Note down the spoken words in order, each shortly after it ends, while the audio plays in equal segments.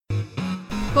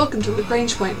Welcome to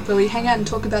Lagrange Point, where we hang out and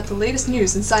talk about the latest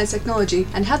news in science technology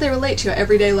and how they relate to your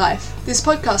everyday life. This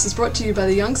podcast is brought to you by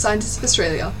the Young Scientists of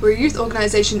Australia. We're a youth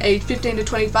organisation aged 15 to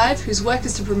 25 whose work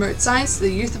is to promote science to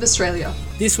the youth of Australia.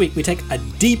 This week we take a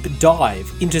deep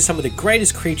dive into some of the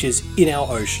greatest creatures in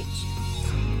our oceans.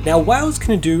 Now, whales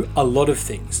can do a lot of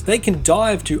things. They can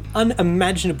dive to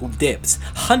unimaginable depths,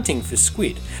 hunting for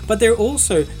squid, but they're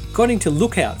also getting to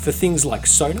look out for things like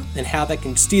sonar and how they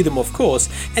can steer them off course,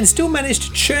 and still manage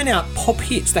to churn out pop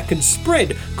hits that can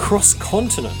spread cross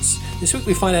continents. This week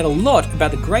we find out a lot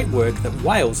about the great work that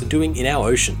whales are doing in our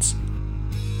oceans.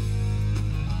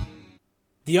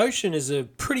 The ocean is a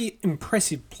pretty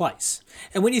impressive place,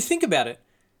 and when you think about it,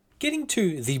 getting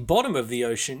to the bottom of the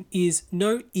ocean is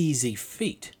no easy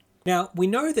feat. Now, we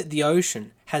know that the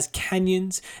ocean has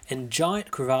canyons and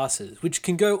giant crevasses, which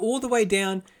can go all the way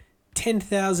down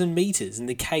 10,000 metres in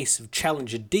the case of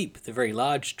Challenger Deep, the very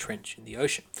large trench in the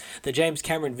ocean that James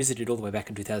Cameron visited all the way back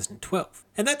in 2012.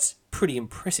 And that's pretty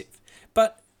impressive.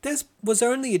 But this was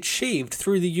only achieved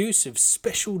through the use of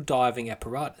special diving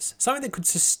apparatus, something that could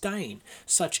sustain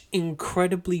such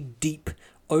incredibly deep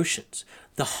oceans,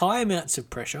 the high amounts of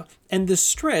pressure and the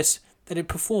stress that it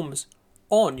performs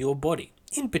on your body,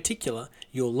 in particular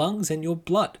your lungs and your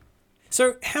blood.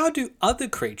 So how do other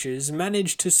creatures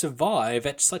manage to survive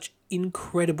at such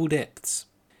incredible depths?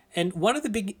 And one of the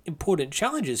big important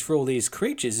challenges for all these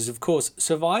creatures is, of course,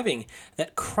 surviving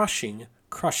that crushing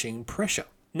pressure.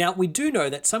 Now, we do know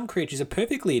that some creatures are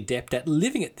perfectly adept at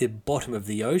living at the bottom of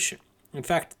the ocean. In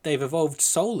fact, they've evolved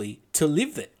solely to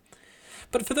live there.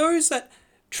 But for those that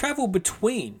travel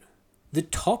between the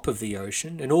top of the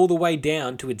ocean and all the way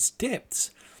down to its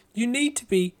depths, you need to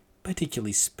be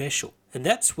particularly special. And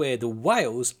that's where the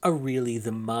whales are really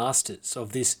the masters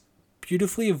of this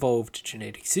beautifully evolved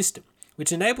genetic system,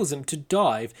 which enables them to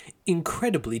dive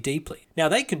incredibly deeply. Now,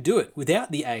 they can do it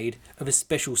without the aid of a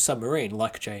special submarine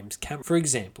like James Cameron. For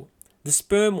example, the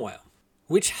sperm whale,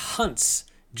 which hunts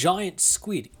giant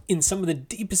squid in some of the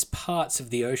deepest parts of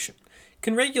the ocean,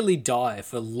 can regularly dive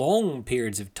for long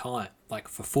periods of time, like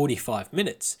for 45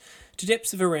 minutes, to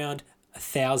depths of around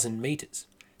 1,000 metres.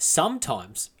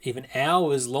 Sometimes even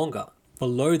hours longer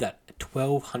below that at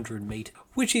 1,200 metres,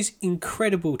 which is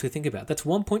incredible to think about. That's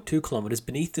 1.2 kilometres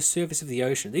beneath the surface of the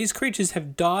ocean. These creatures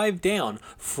have dived down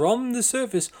from the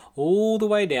surface all the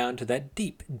way down to that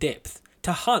deep depth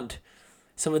to hunt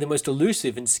some of the most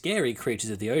elusive and scary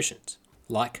creatures of the oceans,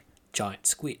 like giant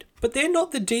squid. But they're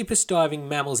not the deepest diving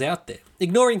mammals out there,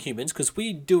 ignoring humans because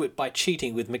we do it by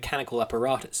cheating with mechanical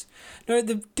apparatus. No,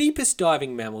 the deepest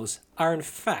diving mammals are in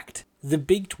fact the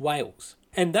beaked whales,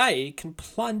 and they can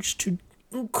plunge to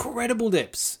incredible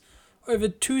depths, over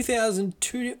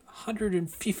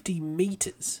 2,250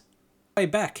 metres. Way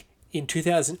back in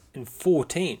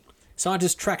 2014,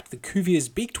 scientists tracked the Cuvier's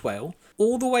beaked whale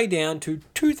all the way down to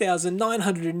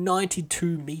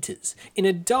 2,992 metres in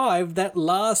a dive that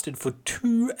lasted for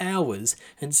 2 hours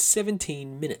and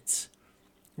 17 minutes,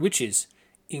 which is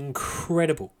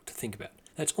incredible to think about.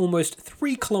 That's almost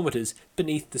 3 kilometres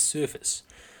beneath the surface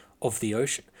of the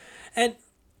ocean. And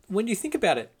when you think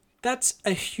about it, that's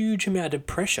a huge amount of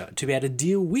pressure to be able to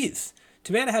deal with.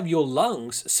 To be able to have your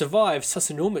lungs survive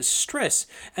such enormous stress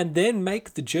and then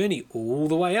make the journey all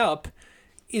the way up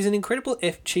is an incredible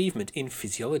achievement in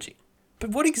physiology. But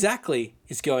what exactly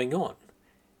is going on?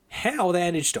 How they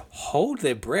managed to hold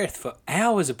their breath for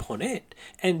hours upon end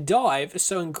and dive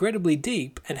so incredibly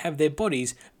deep and have their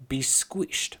bodies be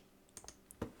squished?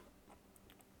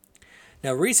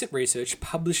 Now, recent research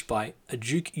published by a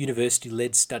Duke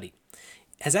University-led study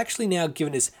has actually now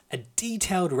given us a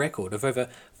detailed record of over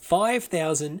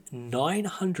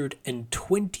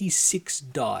 5,926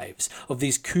 dives of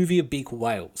these Cuvier beak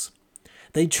whales.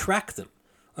 They track them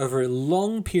over a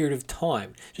long period of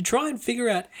time to try and figure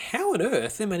out how on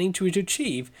earth they're managing to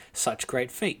achieve such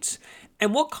great feats.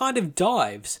 And what kind of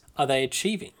dives are they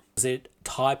achieving? Is there a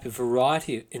type of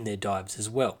variety in their dives as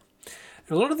well?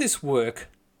 And a lot of this work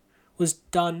was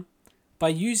done by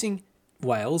using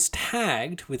whales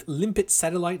tagged with Limpet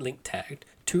satellite link tagged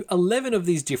to 11 of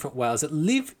these different whales that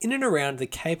live in and around the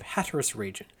Cape Hatteras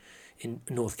region in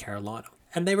North Carolina.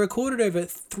 And they recorded over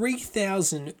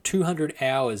 3,200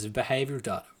 hours of behavioural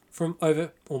data from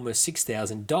over almost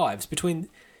 6,000 dives between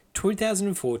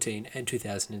 2014 and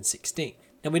 2016.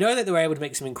 Now, we know that they were able to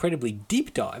make some incredibly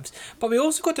deep dives, but we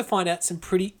also got to find out some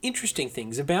pretty interesting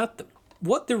things about them.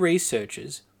 What the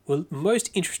researchers were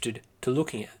most interested to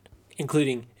looking at,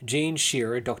 including Jean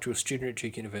Shearer, a doctoral student at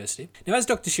Duke University. Now, as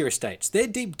Dr. Shearer states, their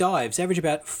deep dives average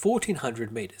about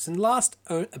 1,400 metres and last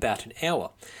about an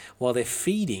hour while they're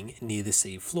feeding near the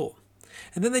sea floor.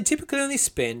 And then they typically only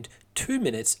spend 2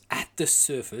 minutes at the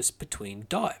surface between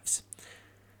dives.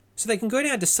 So they can go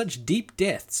down to such deep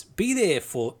depths, be there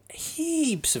for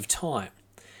heaps of time,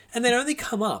 and then only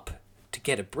come up to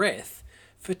get a breath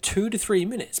for 2 to 3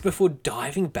 minutes before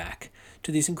diving back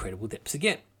to these incredible depths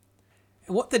again.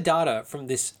 And what the data from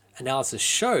this analysis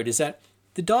showed is that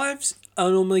the dives are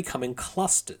normally come in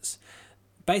clusters.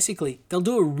 Basically, they'll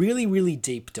do a really, really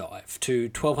deep dive to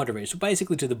 1200 meters, so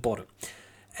basically to the bottom.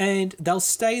 And they'll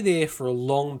stay there for a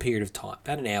long period of time,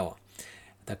 about an hour.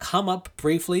 They'll come up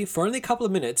briefly for only a couple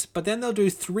of minutes, but then they'll do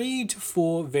 3 to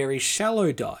 4 very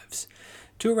shallow dives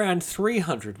to around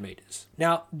 300 meters.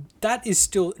 Now, that is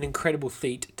still an incredible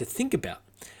feat to think about,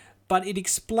 but it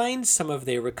explains some of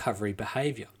their recovery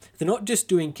behavior. They're not just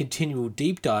doing continual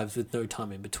deep dives with no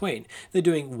time in between. They're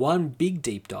doing one big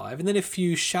deep dive and then a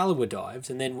few shallower dives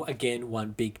and then again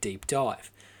one big deep dive.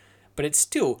 But it's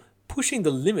still pushing the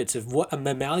limits of what a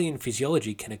mammalian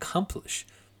physiology can accomplish.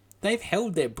 They've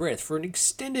held their breath for an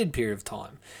extended period of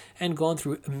time and gone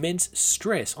through immense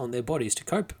stress on their bodies to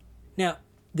cope. Now,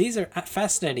 these are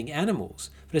fascinating animals,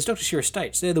 but as Dr. Shearer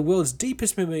states, they're the world's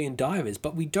deepest mammalian divers,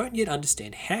 but we don't yet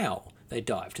understand how they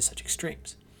dive to such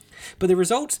extremes. But the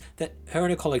results that her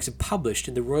and her colleagues have published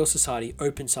in the Royal Society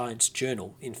Open Science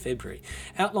Journal in February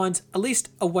outlines at least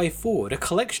a way forward, a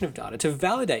collection of data to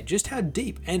validate just how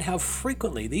deep and how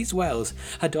frequently these whales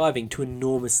are diving to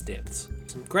enormous depths.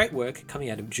 Some great work coming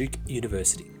out of Duke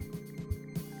University.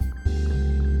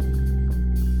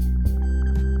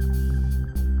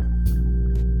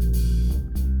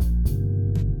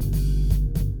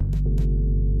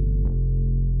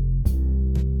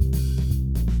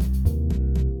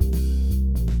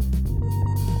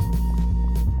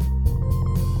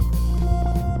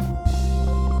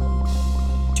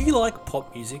 Do you like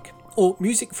pop music? Or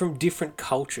music from different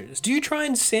cultures? Do you try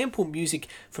and sample music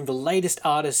from the latest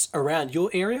artists around your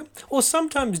area? Or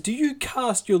sometimes do you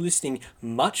cast your listening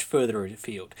much further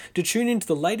afield to tune into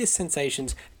the latest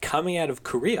sensations coming out of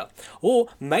Korea? Or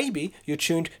maybe you're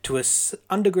tuned to an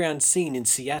underground scene in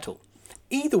Seattle.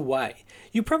 Either way,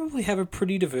 you probably have a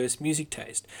pretty diverse music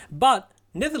taste. But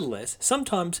nevertheless,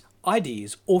 sometimes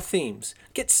ideas or themes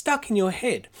get stuck in your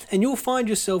head and you'll find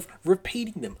yourself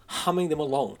repeating them, humming them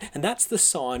along, and that's the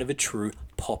sign of a true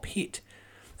pop hit.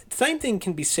 The same thing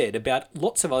can be said about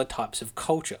lots of other types of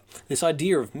culture. This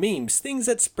idea of memes, things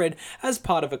that spread as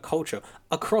part of a culture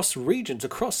across regions,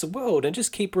 across the world, and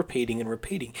just keep repeating and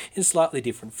repeating in slightly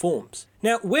different forms.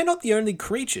 Now, we're not the only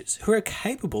creatures who are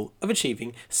capable of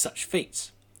achieving such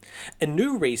feats. A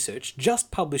new research just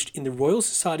published in the Royal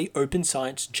Society Open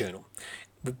Science Journal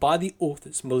by the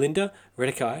authors Melinda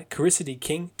Redekai, Carissa D.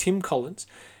 King, Tim Collins,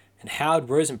 and Howard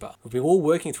Rosenbach, who've been all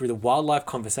working through the Wildlife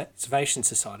Conservation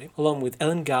Society, along with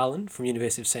Ellen Garland from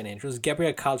University of St Andrews,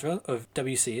 Gabrielle Caldwell of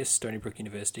WCS, Stony Brook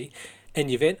University,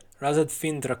 and Yvette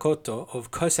Razadfin-Dracoto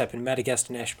of COSAP in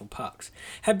Madagascar National Parks,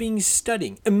 have been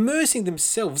studying, immersing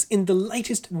themselves in the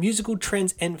latest musical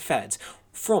trends and fads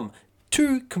from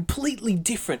 2 completely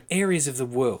different areas of the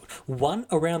world, one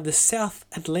around the South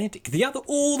Atlantic, the other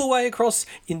all the way across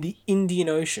in the Indian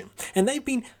Ocean. And they've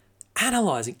been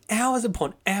analysing hours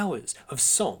upon hours of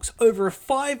songs over a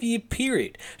 5-year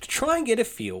period to try and get a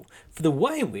feel for the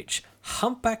way in which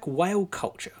humpback whale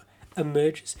culture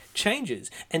emerges,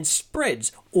 changes, and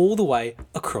spreads all the way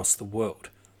across the world.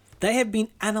 They have been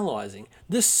analysing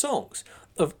the songs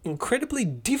of incredibly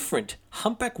different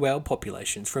humpback whale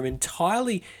populations from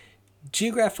entirely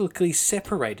geographically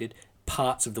separated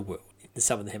parts of the world in the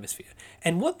southern hemisphere.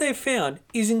 And what they've found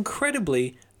is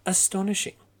incredibly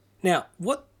astonishing. Now,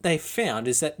 what they found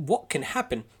is that what can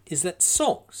happen is that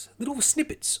songs, little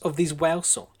snippets of these whale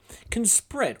song, can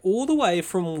spread all the way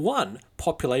from one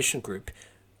population group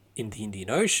in the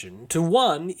Indian Ocean to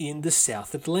one in the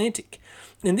South Atlantic.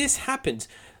 And this happens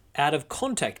out of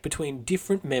contact between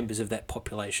different members of that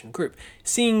population group,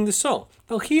 singing the song.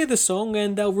 They'll hear the song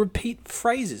and they'll repeat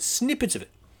phrases, snippets of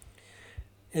it.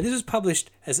 And this was published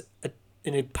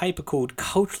in a paper called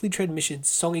Culturally Transmitted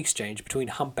Song Exchange Between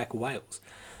Humpback Whales.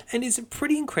 And it's a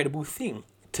pretty incredible thing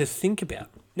to think about.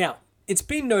 Now, it's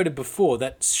been noted before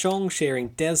that song sharing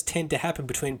does tend to happen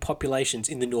between populations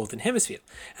in the Northern Hemisphere.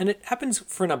 And it happens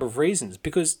for a number of reasons,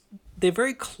 because they're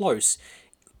very close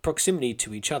proximity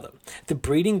to each other. The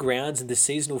breeding grounds and the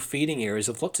seasonal feeding areas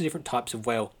of lots of different types of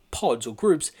whale pods or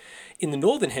groups in the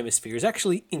Northern Hemisphere is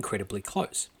actually incredibly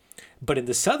close. But in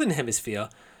the Southern Hemisphere,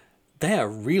 they are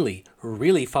really,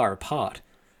 really far apart.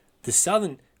 The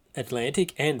Southern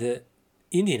Atlantic and the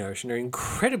Indian Ocean are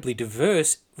incredibly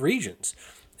diverse regions,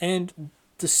 and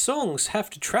the songs have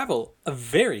to travel a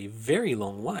very, very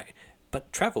long way,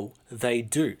 but travel they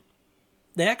do.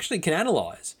 They actually can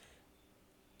analyse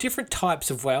different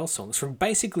types of whale songs from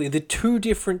basically the two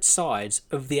different sides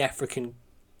of the African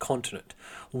continent.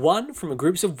 One from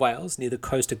groups of whales near the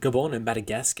coast of Gabon and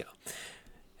Madagascar,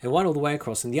 and one all the way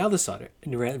across on the other side, in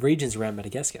the regions around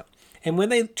Madagascar. And when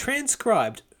they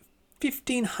transcribed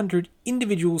 1,500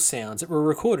 individual sounds that were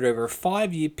recorded over a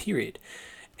 5-year period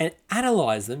and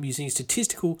analysed them using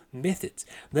statistical methods,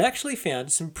 they actually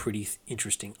found some pretty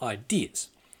interesting ideas.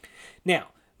 Now,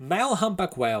 male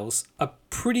humpback whales are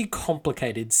pretty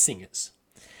complicated singers.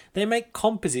 They make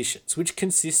compositions which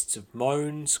consists of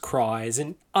moans, cries,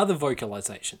 and other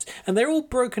vocalizations, and they're all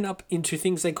broken up into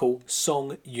things they call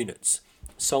song units.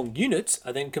 Song units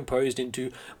are then composed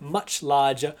into much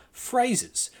larger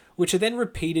phrases, which are then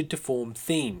repeated to form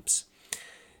themes.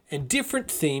 And different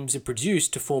themes are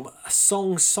produced to form a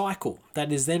song cycle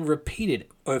that is then repeated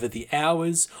over the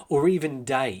hours or even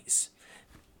days.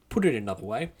 Put it another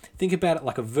way, think about it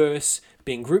like a verse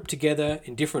being grouped together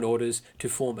in different orders to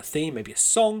form a theme, maybe a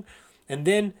song, and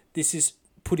then this is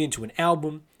put into an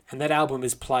album, and that album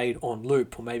is played on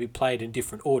loop or maybe played in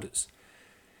different orders.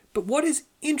 But what is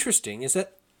interesting is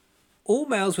that all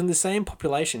males within the same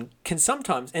population can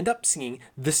sometimes end up singing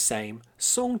the same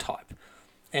song type.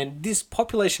 And this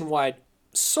population-wide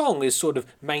song is sort of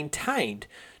maintained,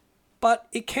 but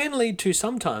it can lead to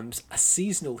sometimes a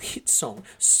seasonal hit song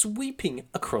sweeping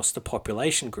across the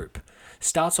population group.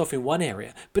 Starts off in one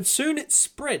area, but soon it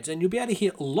spreads and you'll be able to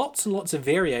hear lots and lots of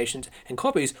variations and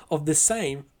copies of the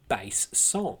same base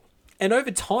song. And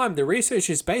over time, the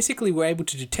researchers basically were able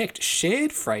to detect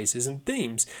shared phrases and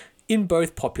themes in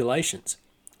both populations.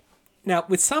 Now,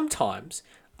 with sometimes,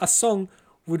 a song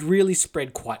would really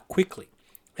spread quite quickly,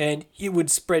 and it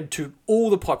would spread to all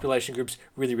the population groups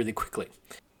really, really quickly.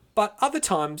 But other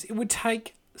times, it would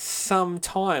take some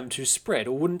time to spread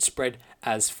or wouldn't spread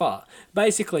as far.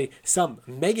 Basically, some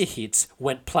mega hits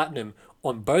went platinum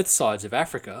on both sides of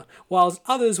Africa, whilst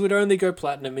others would only go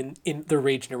platinum in the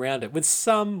region around it, with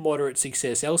some moderate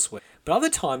success elsewhere. But other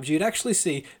times you'd actually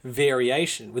see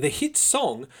variation, with a hit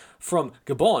song from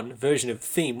Gabon, version of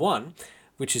Theme 1,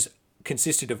 which is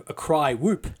consisted of a cry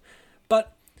whoop.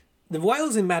 But the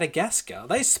whales in Madagascar,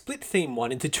 they split Theme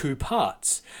 1 into two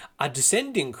parts, a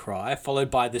descending cry followed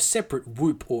by the separate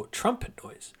whoop or trumpet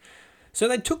noise. So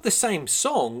they took the same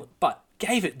song, but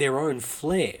gave it their own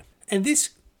flair. And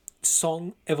this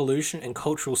song evolution and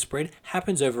cultural spread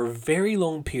happens over a very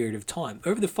long period of time.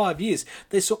 Over the 5 years,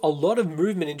 they saw a lot of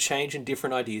movement and change in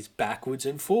different ideas backwards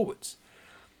and forwards.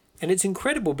 And it's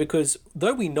incredible because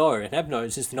though we know and have known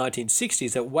since the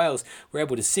 1960s that whales were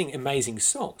able to sing amazing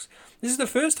songs, this is the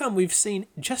first time we've seen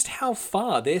just how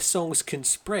far their songs can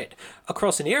spread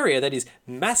across an area that is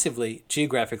massively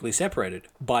geographically separated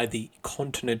by the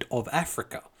continent of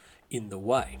Africa in the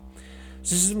way.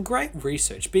 So this is some great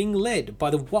research being led by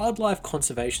the Wildlife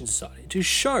Conservation Society to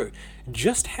show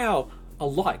just how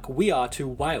alike we are to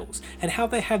whales and how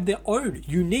they have their own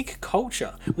unique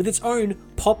culture with its own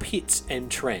pop hits and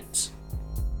trends.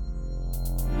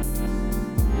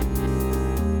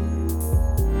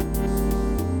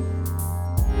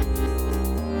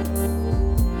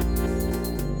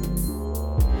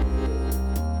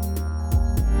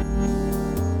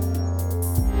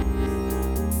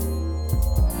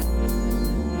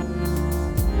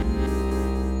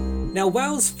 Now,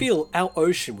 whales fill our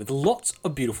ocean with lots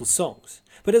of beautiful songs.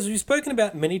 But as we've spoken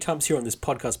about many times here on this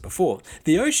podcast before,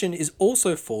 the ocean is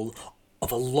also full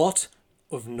of a lot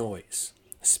of noise,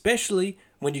 especially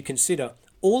when you consider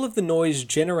all of the noise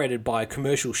generated by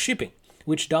commercial shipping,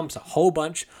 which dumps a whole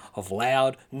bunch of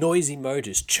loud, noisy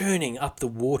motors churning up the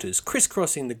waters,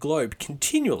 crisscrossing the globe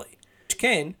continually, which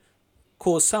can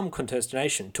cause some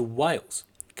consternation to whales.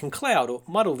 It can cloud or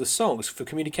muddle the songs for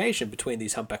communication between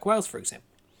these humpback whales, for example.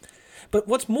 But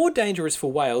what's more dangerous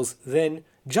for whales than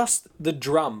just the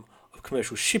drum of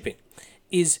commercial shipping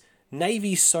is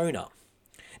Navy sonar.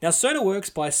 Now, sonar works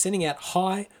by sending out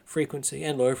high frequency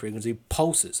and low frequency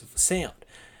pulses of sound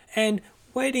and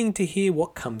waiting to hear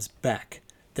what comes back.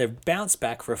 The bounce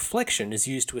back reflection is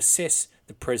used to assess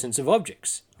the presence of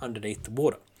objects underneath the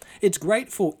water. It's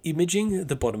great for imaging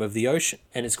the bottom of the ocean,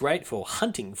 and it's great for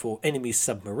hunting for enemy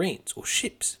submarines or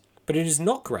ships, but it is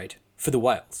not great for the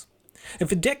whales. And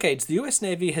for decades, the US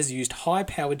Navy has used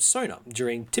high-powered sonar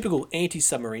during typical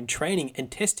anti-submarine training and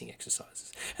testing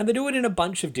exercises, and they do it in a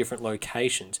bunch of different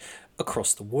locations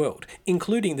across the world,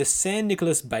 including the San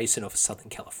Nicolas Basin of Southern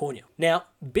California. Now,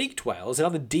 beaked whales and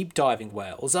other deep-diving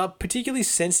whales are particularly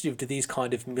sensitive to these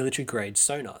kind of military-grade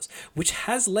sonars, which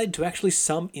has led to actually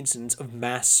some incidents of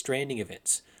mass stranding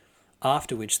events,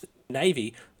 after which the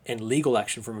Navy and legal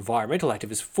action from environmental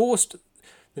activists forced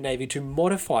the Navy to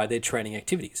modify their training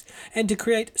activities and to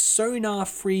create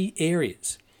sonar-free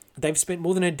areas. They've spent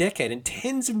more than a decade and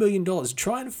tens of millions of dollars to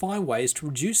try and find ways to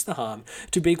reduce the harm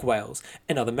to big whales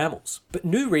and other mammals. But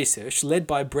new research led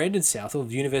by Brandon South of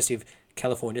the University of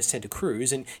California, Santa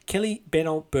Cruz, and Kelly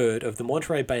Bennell-Bird of the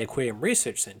Monterey Bay Aquarium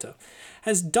Research Center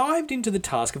has dived into the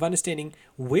task of understanding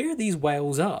where these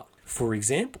whales are. For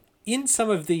example, in some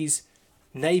of these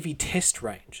Navy test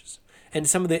ranges, and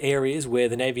some of the areas where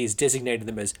the Navy has designated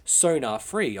them as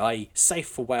sonar-free, i.e. safe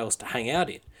for whales to hang out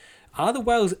in, are the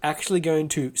whales actually going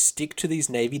to stick to these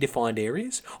Navy-defined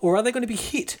areas, or are they going to be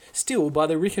hit still by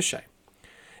the ricochet?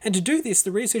 And to do this,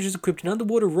 the researchers equipped an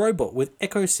underwater robot with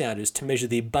echo sounders to measure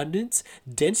the abundance,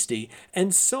 density,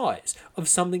 and size of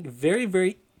something very,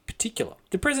 very particular,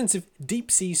 the presence of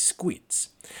deep-sea squids.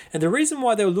 And the reason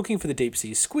why they were looking for the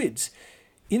deep-sea squids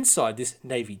inside this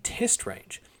Navy test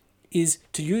range is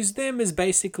to use them as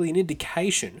basically an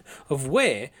indication of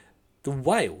where the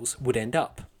whales would end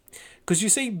up. Because you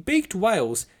see, beaked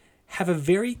whales have a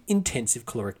very intensive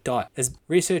caloric diet. As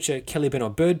researcher Kelly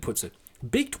Bennell-Bird puts it,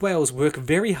 beaked whales work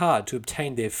very hard to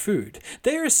obtain their food.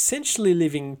 They are essentially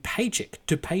living paycheck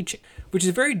to paycheck, which is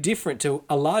very different to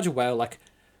a larger whale like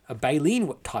a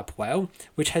baleen type whale,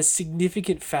 which has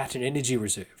significant fat and energy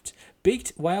reserves.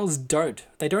 Beaked whales don't.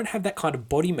 They don't have that kind of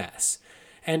body mass,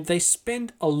 and they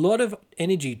spend a lot of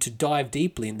energy to dive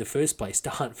deeply in the first place to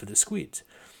hunt for the squids.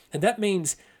 And that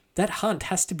means that hunt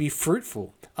has to be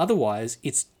fruitful, otherwise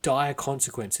it's dire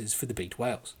consequences for the beaked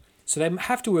whales. So they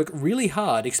have to work really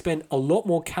hard, expend a lot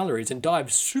more calories, and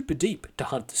dive super deep to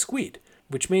hunt the squid,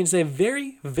 which means they're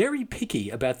very, very picky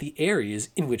about the areas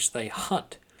in which they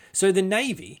hunt. So the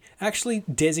Navy actually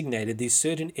designated these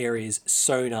certain areas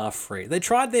sonar-free. They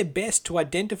tried their best to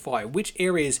identify which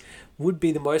areas would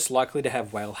be the most likely to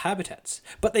have whale habitats,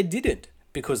 but they didn't,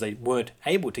 because they weren't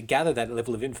able to gather that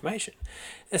level of information,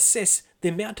 assess the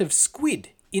amount of squid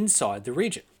inside the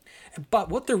region. But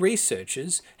what the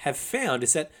researchers have found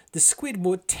is that the squid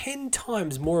were 10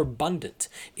 times more abundant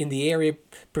in the area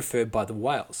preferred by the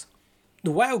whales.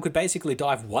 The whale could basically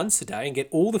dive once a day and get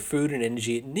all the food and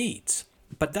energy it needs.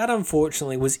 But that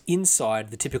unfortunately was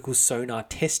inside the typical sonar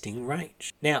testing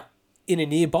range. Now, in a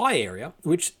nearby area,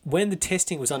 which when the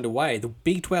testing was underway, the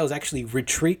beaked whales actually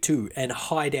retreat to and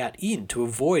hide out in to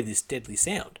avoid this deadly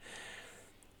sound,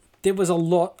 there was a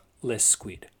lot less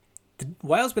squid. The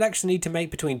whales would actually need to make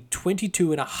between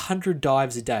 22 and 100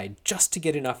 dives a day just to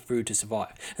get enough food to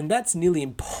survive. And that's nearly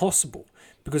impossible,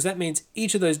 because that means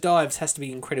each of those dives has to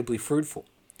be incredibly fruitful.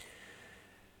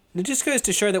 And it just goes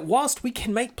to show that whilst we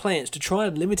can make plans to try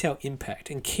and limit our impact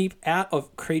and keep out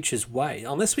of creatures' way,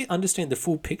 unless we understand the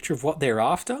full picture of what they're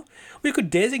after, we could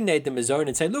designate them a zone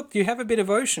and say, look, you have a bit of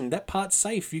ocean, that part's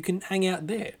safe, you can hang out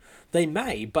there. They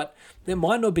may, but they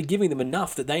might not be giving them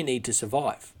enough that they need to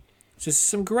survive. So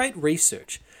some great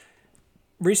research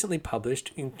recently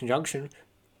published in conjunction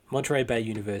Monterey Bay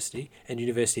University and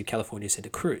University of California, Santa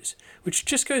Cruz, which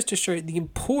just goes to show the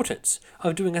importance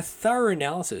of doing a thorough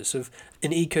analysis of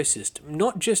an ecosystem,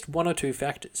 not just one or two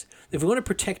factors. If we want to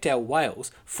protect our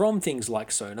whales from things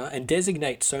like sonar and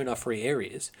designate sonar-free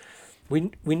areas,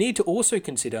 we need to also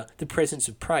consider the presence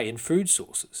of prey and food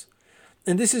sources.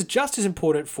 And this is just as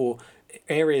important for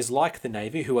areas like the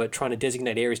Navy, who are trying to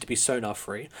designate areas to be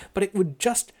sonar-free, but it would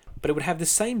have the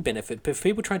same benefit for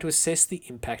people trying to assess the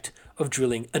impact of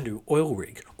drilling a new oil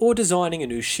rig or designing a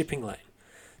new shipping lane.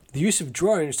 The use of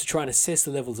drones to try and assess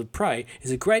the levels of prey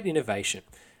is a great innovation,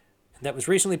 and that was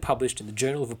recently published in the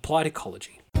Journal of Applied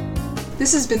Ecology.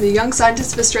 This has been the Young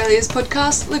Scientists of Australia's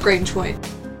podcast, Lagrange Point.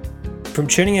 From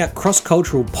churning out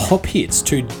cross-cultural pop hits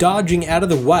to dodging out of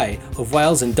the way of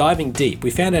whales and diving deep,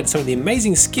 we found out some of the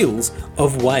amazing skills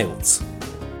of whales.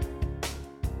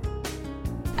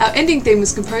 Our ending theme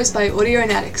was composed by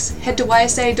Audionautics. Head to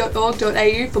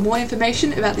ysa.org.au for more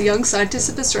information about the Young Scientists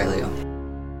of Australia.